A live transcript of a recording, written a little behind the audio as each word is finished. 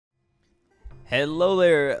Hello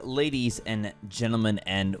there, ladies and gentlemen,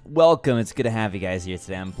 and welcome. It's good to have you guys here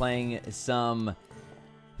today. I'm playing some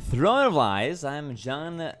Throne of Lies. I'm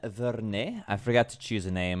Jean Vernet. I forgot to choose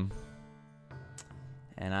a name.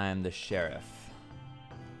 And I'm the sheriff.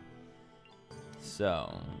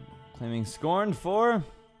 So, claiming Scorned for...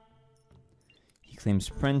 He claims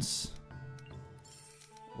Prince.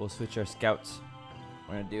 We'll switch our scouts.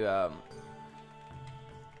 We're going to do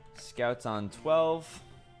scouts on 12.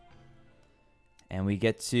 And we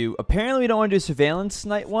get to... Apparently we don't want to do surveillance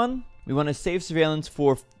night one. We want to save surveillance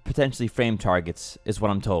for potentially frame targets, is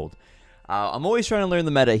what I'm told. I'm always trying to learn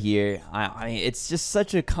the meta here. It's just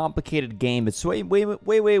such a complicated game. It's way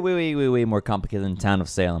more complicated than Town of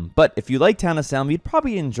Salem. But if you like Town of Salem, you'd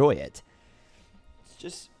probably enjoy it. It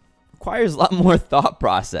just requires a lot more thought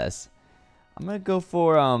process. I'm going to go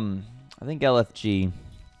for, I think LFG,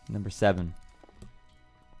 number 7.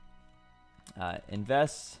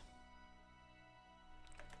 Invest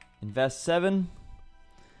 7.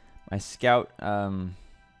 My scout, I'm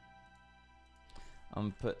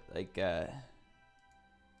gonna put like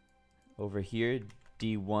over here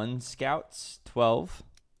D1 scouts 12,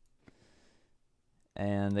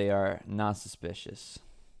 and they are not suspicious.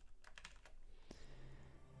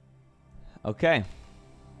 Okay.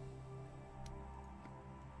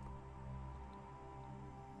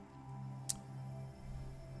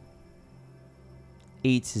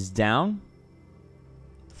 Eight is down.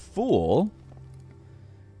 Fool.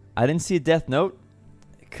 I didn't see a death note.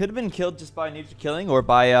 It could have been killed just by nature killing or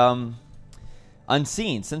by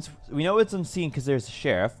unseen. Since we know it's unseen because there's a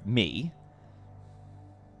sheriff, me.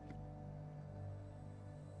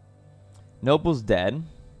 Noble's dead.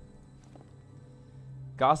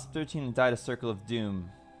 Gossip 13 died a circle of doom.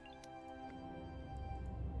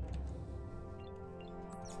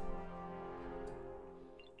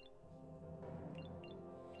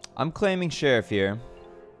 I'm claiming sheriff here.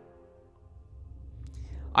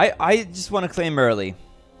 I just want to claim early.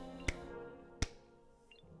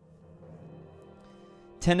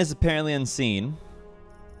 10 is apparently unseen.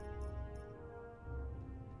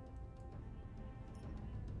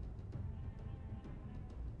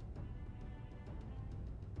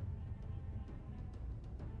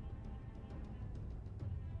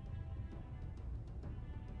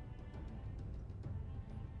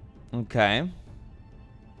 Okay.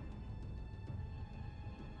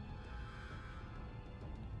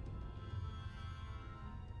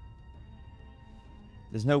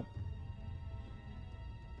 There's no...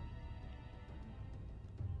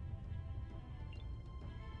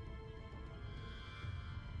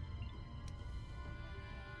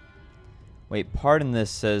 Wait, pardon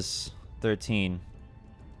this says 13.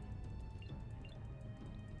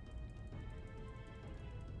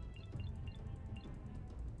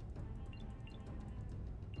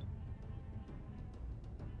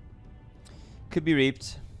 Could be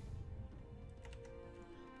reaped.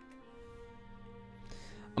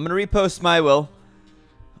 I'm going to repost my will.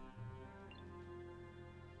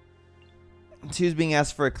 2 is being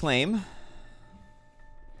asked for a claim.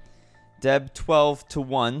 Deb 12 to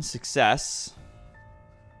 1 success.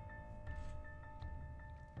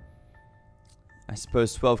 I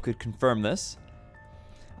suppose 12 could confirm this.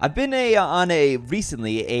 I've been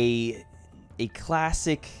recently a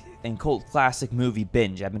classic and cult classic movie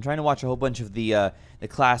binge. I've been trying to watch a whole bunch of the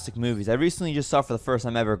classic movies. I recently just saw for the first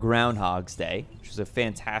time ever Groundhog's Day, which was a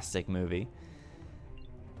fantastic movie.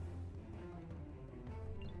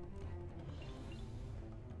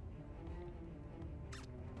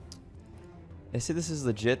 They say this is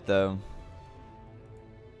legit though.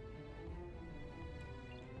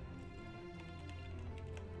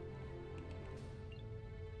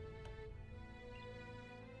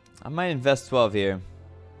 I might invest 12 here.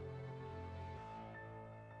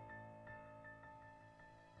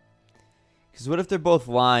 Because what if they're both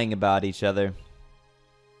lying about each other?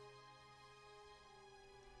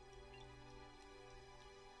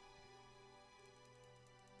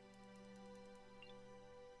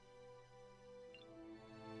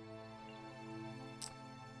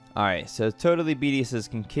 Alright, so totally BD says,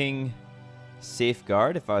 can King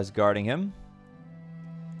safeguard if I was guarding him?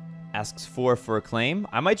 Asks 4 for a claim.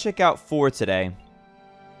 I might check out 4 today.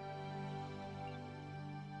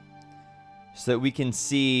 So that we can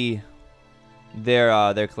see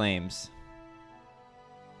their claims.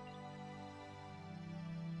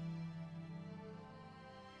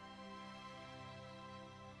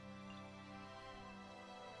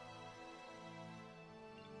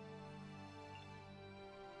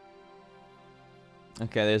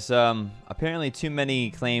 Okay, there's apparently too many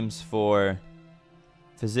claims for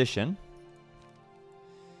physician.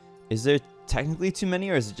 Is there technically too many,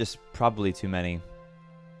 or is it just probably too many? I'm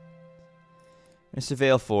gonna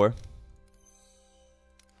surveil 4.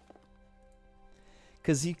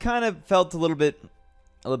 Because he kind of felt a little bit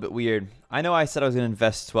weird. I know I said I was gonna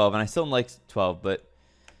invest 12, and I still like 12, but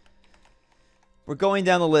we're going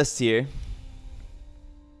down the list here.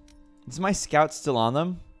 Is my scout still on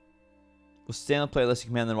them? We'll stay on the playlist,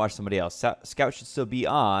 command, then watch somebody else. Scout should still be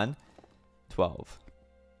on 12.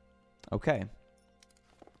 Okay.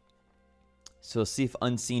 So we'll see if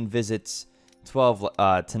Unseen visits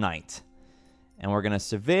 12 tonight. And we're going to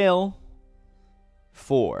surveil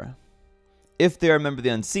 4. If they are a member of the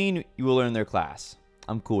Unseen, you will learn their class.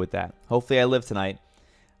 I'm cool with that. Hopefully I live tonight.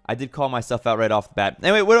 I did call myself out right off the bat.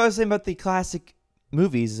 Anyway, what I was saying about the classic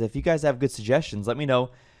movies is if you guys have good suggestions, let me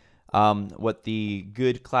know what the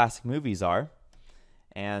good classic movies are.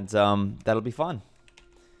 And that'll be fun.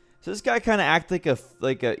 So this guy kind of acted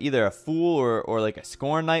like either a fool or like a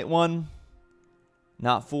scorn knight one.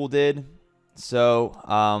 Not fool did. So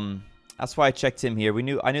that's why I checked him here.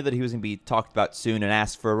 I knew that he was gonna be talked about soon and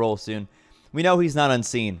asked for a role soon. We know he's not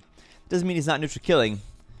Unseen. Doesn't mean he's not neutral killing.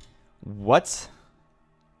 What?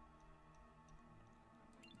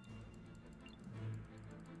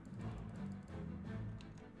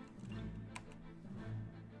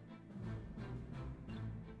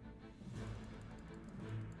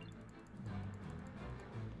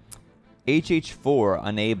 HH4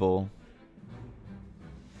 unable.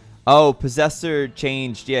 Oh, Possessor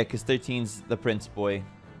changed. Yeah, because 13's the Prince boy.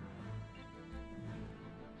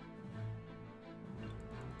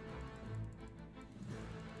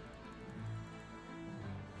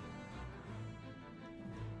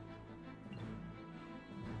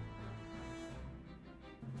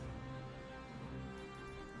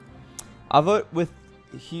 I'll vote with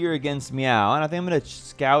here against Meow, and I think I'm going to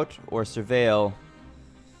scout or surveil.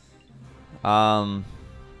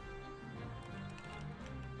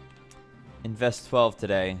 Invest 12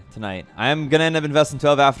 tonight. I'm going to end up investing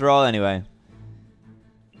 12 after all anyway.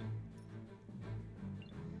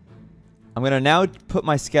 I'm going to now put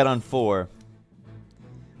my scout on 4.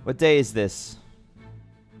 What day is this?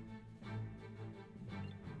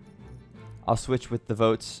 I'll switch with the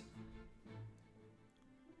votes.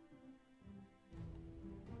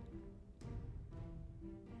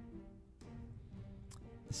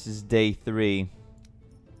 This is day 3.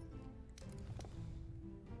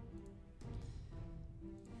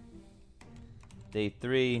 Day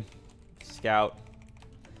 3, scout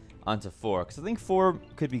onto 4. Because I think 4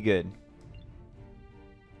 could be good.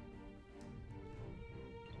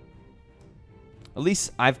 At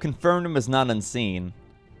least I've confirmed him as not Unseen.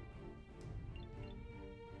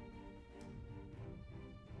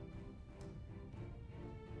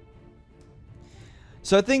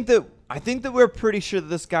 So I think that we're pretty sure that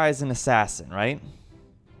this guy is an assassin, right?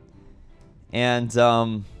 And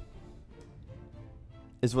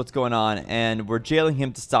is what's going on, and we're jailing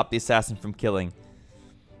him to stop the assassin from killing.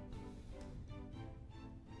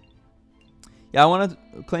 Yeah, I want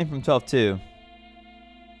to claim from 12 too.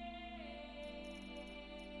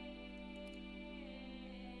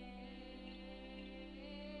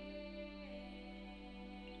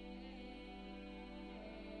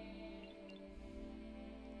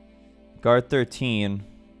 Guard 13.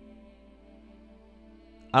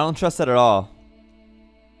 I don't trust that at all.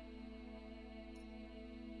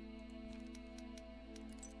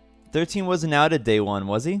 $13 wasn't out at day 1,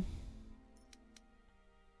 was he?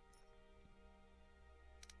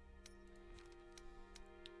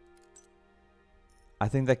 I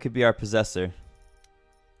think that could be our possessor.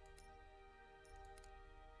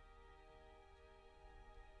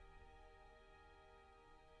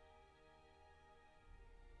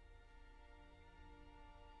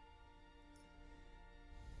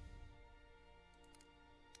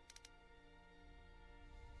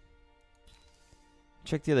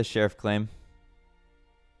 Check the other sheriff claim.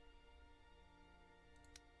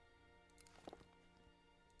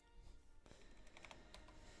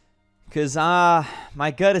 Because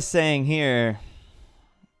my gut is saying here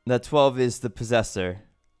that 12 is the possessor.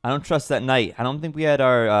 I don't trust that knight. I don't think we had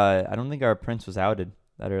our I don't think our prince was outed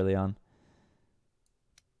that early on.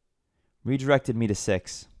 Redirected me to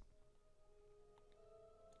 6.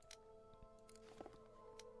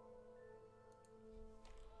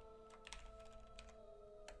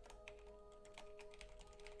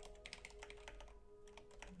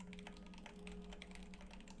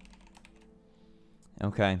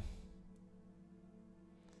 Okay.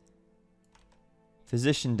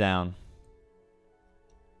 Physician down.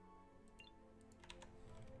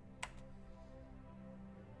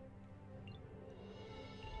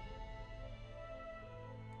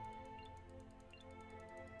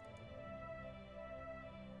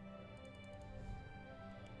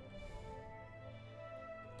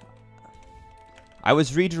 I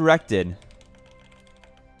was redirected.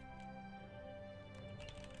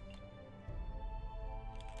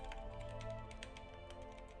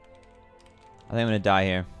 I think I'm gonna die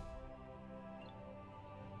here.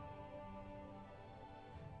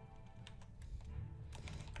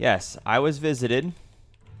 Yes, I was visited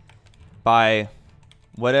by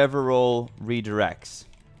whatever role redirects.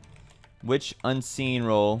 Which unseen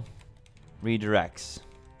role redirects?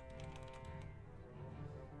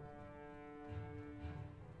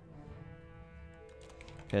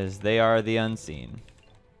 Because they are the unseen.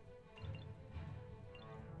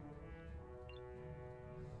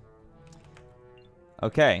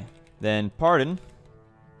 Okay, then pardon.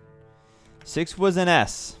 6 was an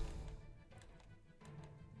S.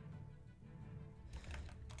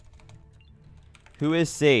 Who is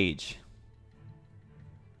Sage?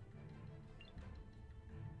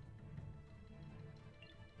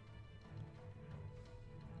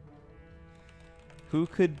 Who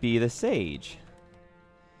could be the Sage?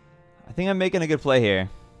 I think I'm making a good play here.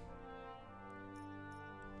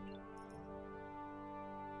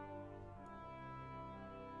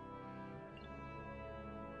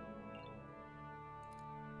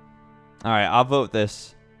 Alright, I'll vote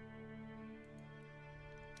this.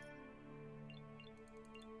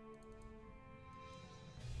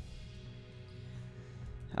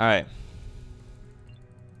 Alright.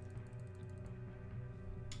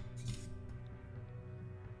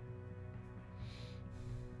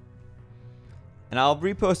 And I'll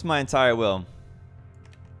repost my entire will.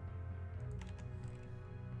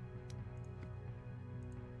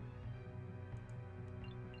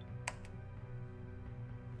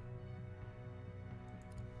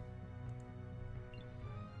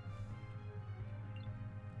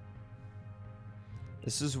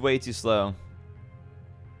 This is way too slow.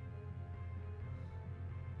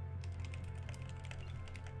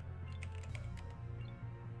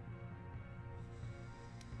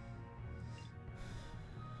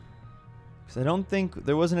 Because I don't think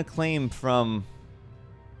there wasn't a claim from...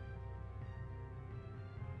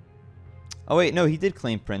 Oh wait, no, he did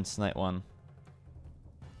claim Prince night 1.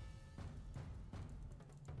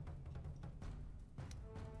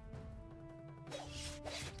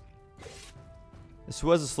 This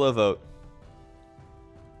was a slow vote.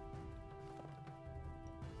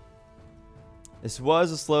 This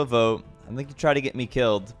was a slow vote. I think he tried to get me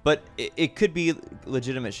killed, but it could be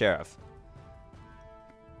legitimate sheriff.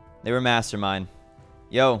 They were mastermind.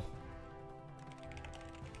 Yo.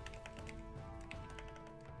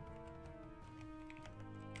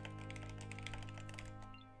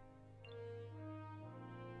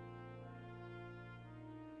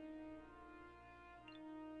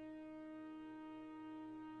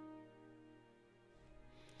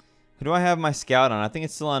 Who do I have my scout on? I think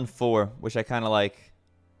it's still on 4, which I kind of like.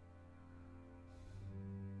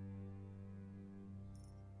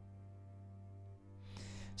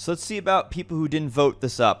 So let's see about people who didn't vote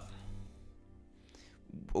this up.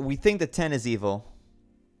 We think that 10 is evil.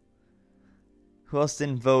 Who else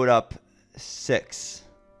didn't vote up 6?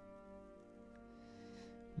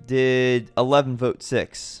 Did 11 vote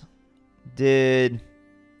 6? Did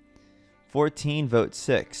 14 vote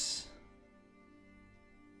 6?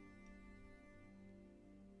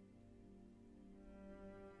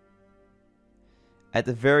 At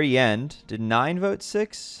the very end, did 9 vote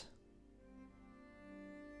 6?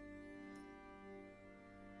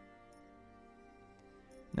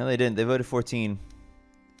 No, they didn't. They voted 14.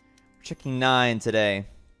 We're checking 9 today.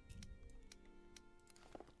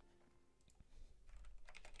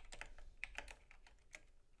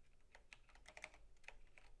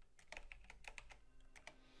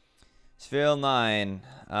 Sphale 9.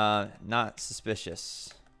 Not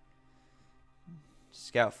suspicious.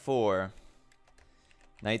 Scout 4.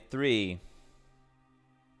 Night 3.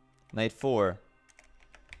 Night 4.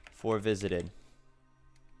 4 visited.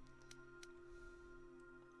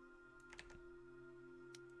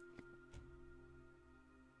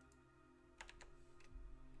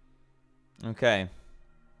 Okay.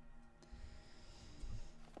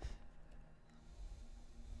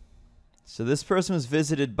 So this person was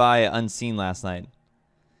visited by Unseen last night.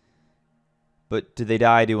 But did they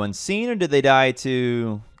die to Unseen or did they die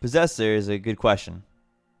to Possessor is a good question.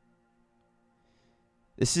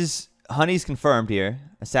 This is... Honey's confirmed here.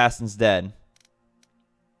 Assassin's dead.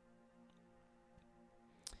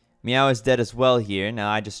 Meow is dead as well here.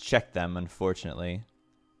 Now I just checked them, unfortunately.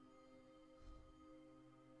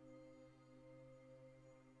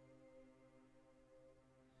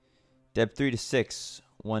 Deb 3 to 6.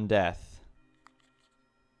 1 death.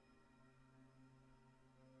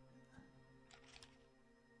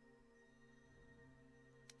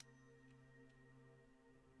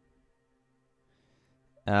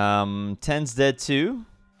 10's dead too.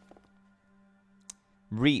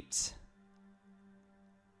 Reaped.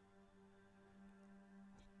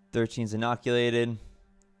 13's inoculated.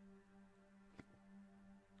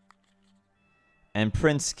 And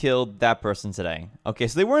Prince killed that person today. Okay,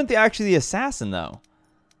 so they weren't actually the assassin, though.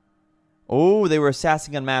 Oh, they were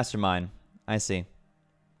assassinating on Mastermind. I see.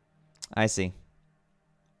 I see.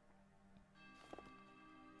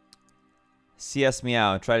 CS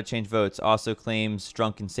Meow. Try to change votes. Also claims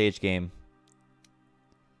Drunken Sage Game.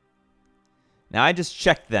 Now, I just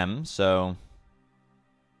checked them, so...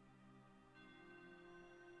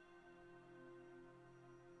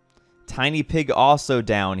 Tiny Pig also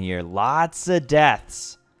down here. Lots of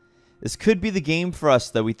deaths. This could be the game for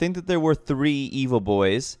us, though. We think that there were 3 evil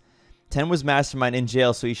boys. 10 was Mastermind in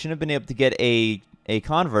jail, so he shouldn't have been able to get a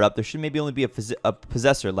convert up. There should maybe only be a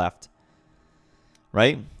possessor left.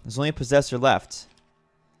 Right? There's only a possessor left.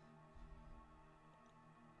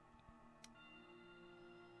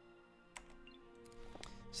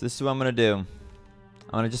 So this is what I'm going to do.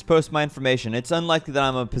 I'm going to just post my information. It's unlikely that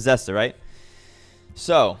I'm a possessor, right?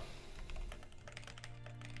 So...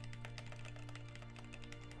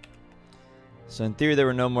 So in theory, there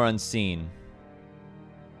were no more unseen.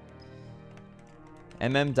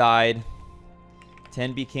 MM died.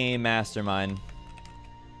 10 became Mastermind.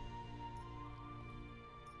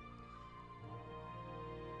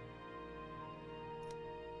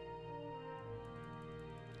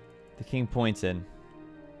 The king pointed.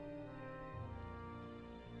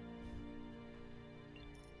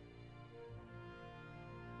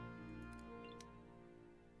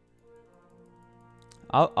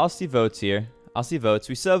 I'll see votes here. I'll see votes.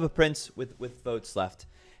 We still have a prince with votes left.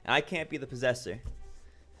 And I can't be the possessor.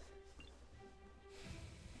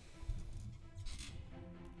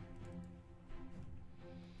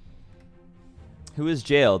 Who was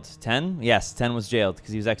jailed? 10? Yes, 10 was jailed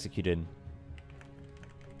because he was executed.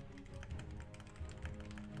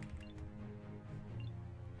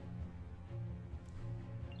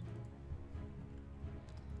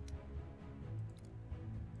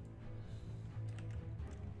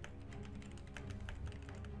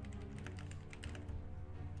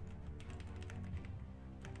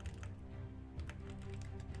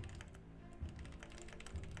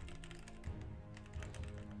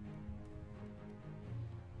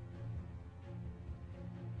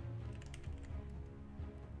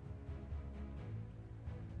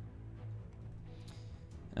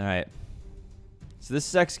 Alright. So this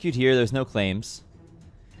is execute here. There's no claims.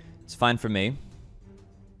 It's fine for me.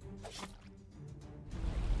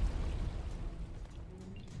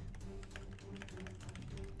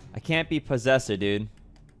 I can't be possessor, dude.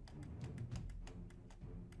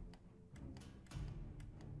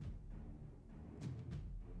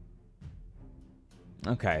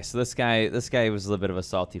 Okay, so this guy was a little bit of a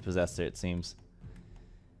salty possessor, it seems.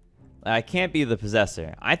 I can't be the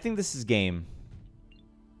possessor. I think this is game.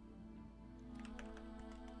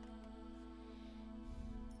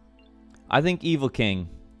 I think Evil King.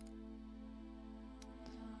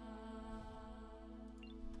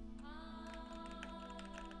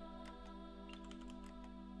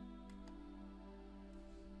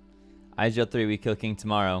 IGL 3, we kill King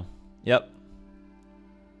tomorrow. Yep.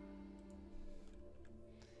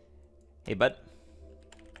 Hey, bud.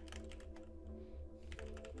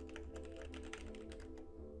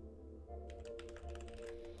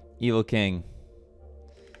 Evil King.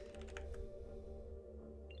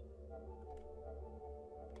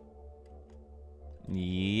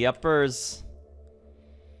 Yuppers.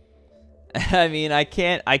 I mean, I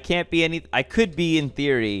can't be any. I could be in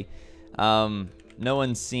theory. No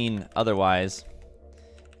one's seen otherwise.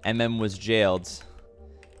 MM was jailed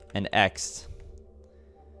and X'd.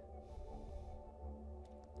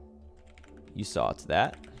 You saw to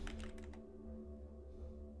that.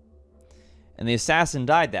 And the assassin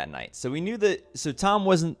died that night. So we knew that. So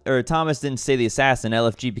Thomas didn't say the assassin.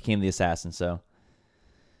 LFG became the assassin. So.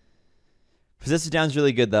 Possessor down's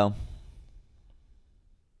really good, though.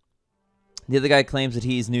 The other guy claims that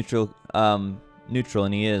he's neutral,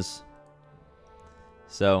 and he is.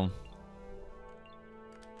 So.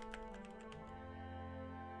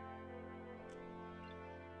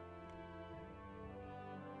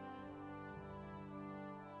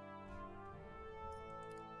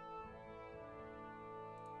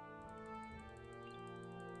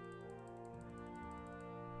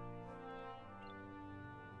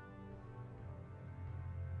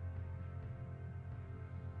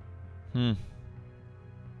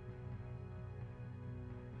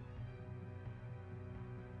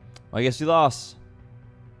 Well, I guess we lost.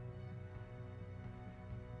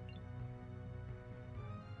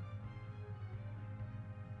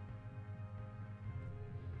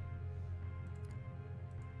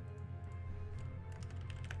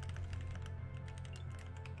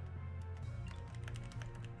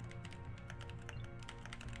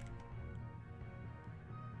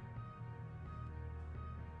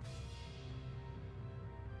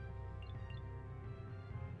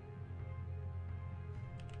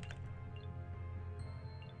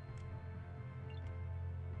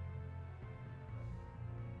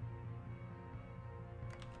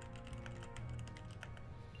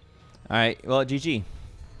 Alright, well, GG.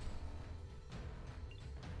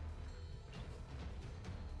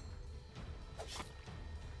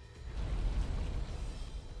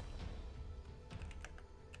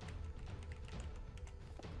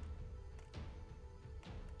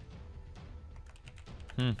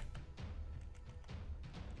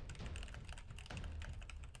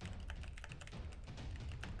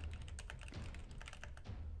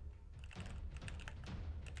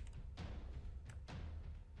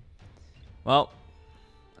 Well,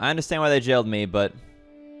 I understand why they jailed me, but...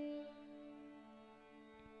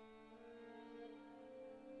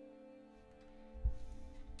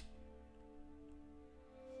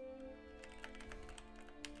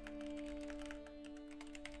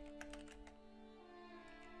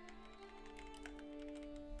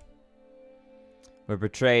 we're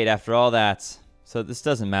betrayed after all that. So this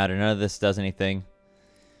doesn't matter. None of this does anything.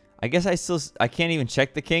 I guess I can't even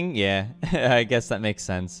check the king? Yeah, I guess that makes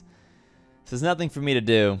sense. So there's nothing for me to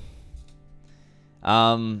do.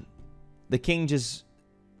 The king just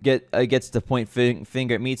gets to point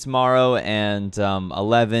finger at me tomorrow, and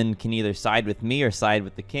 11 can either side with me or side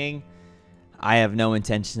with the king. I have no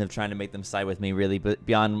intention of trying to make them side with me, really, but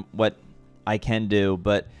beyond what I can do.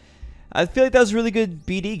 But I feel like that was a really good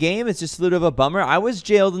BD game. It's just a little bit of a bummer. I was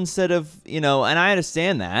jailed instead of, you know, and I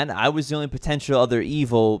understand that. I was the only potential other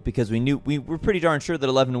evil because we were pretty darn sure that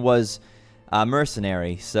 11 was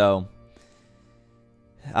mercenary. So,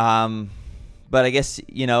 but I guess,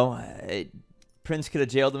 you know, Prince could have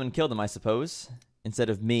jailed him and killed him, I suppose, instead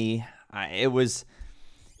of me. It was,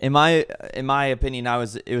 in my opinion,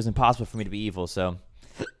 it was impossible for me to be evil. So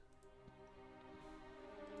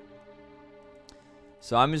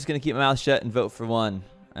I'm just gonna keep my mouth shut and vote for one,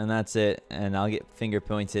 and that's it. And I'll get finger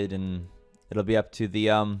pointed, and it'll be up to the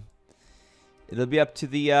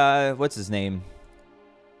what's his name?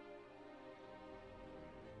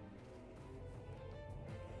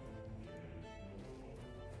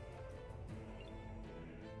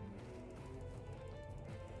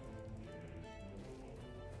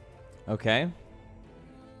 Okay.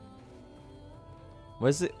 What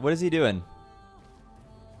is he doing?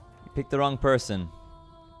 You picked the wrong person.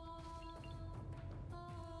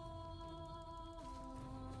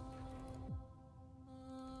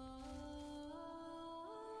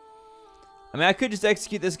 I mean, I could just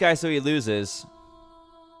execute this guy so he loses.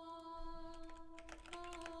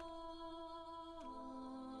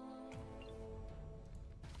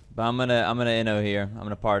 But I'm gonna inno here. I'm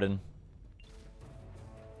gonna pardon.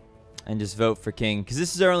 And just vote for king, because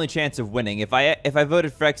this is our only chance of winning. If I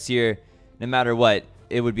voted for X here, no matter what,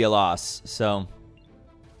 it would be a loss. So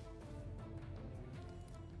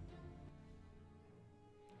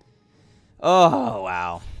oh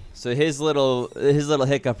wow. So his little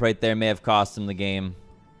hiccup right there may have cost him the game.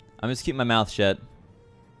 I'm just keeping my mouth shut.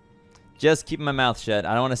 Just keeping my mouth shut.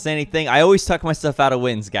 I don't want to say anything. I always tuck myself out of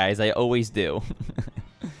wins, guys. I always do.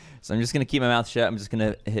 So I'm just gonna keep my mouth shut. I'm just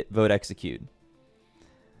gonna vote execute.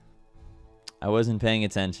 I wasn't paying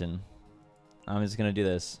attention. I'm just gonna do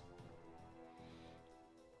this.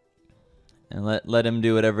 And let him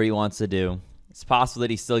do whatever he wants to do. It's possible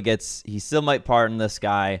that he still might pardon this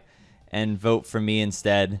guy and vote for me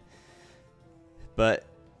instead. But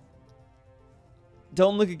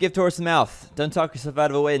don't look a gift horse in the mouth. Don't talk yourself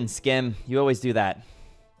out of a win, Skim. You always do that.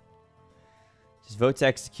 Just vote to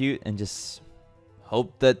execute and just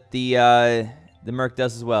hope that the Merc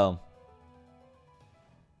does as well.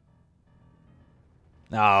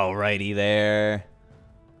 Alrighty there.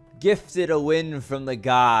 Gifted a win from the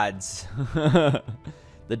gods. The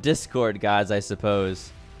Discord gods, I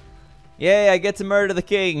suppose. Yay, I get to murder the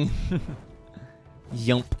king.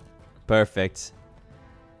 Yump. Perfect.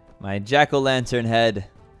 My jack-o'-lantern head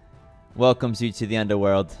welcomes you to the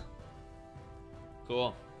underworld.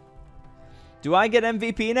 Cool. Do I get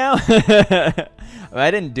MVP now? Well,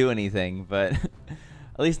 I didn't do anything, but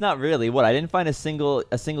at least not really. What? I didn't find a single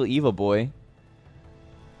evil boy.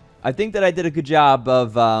 I think that I did a good job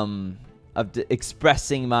of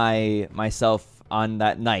expressing myself on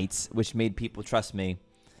that night, which made people trust me.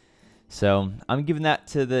 So I'm giving that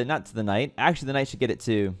to not to the knight. Actually, the knight should get it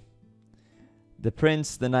too. The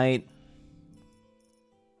prince, the knight,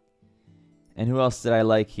 and who else did I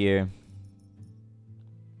like here?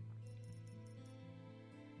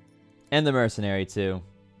 And the mercenary too.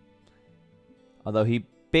 Although he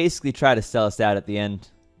basically tried to sell us out at the end.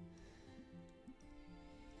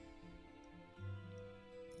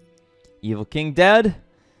 Evil King dead,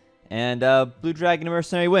 and Blue Dragon and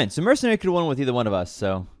Mercenary win. So Mercenary could have won with either one of us,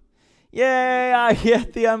 so yay, I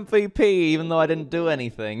get the MVP, even though I didn't do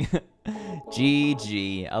anything.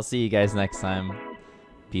 GG. I'll see you guys next time.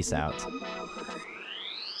 Peace out.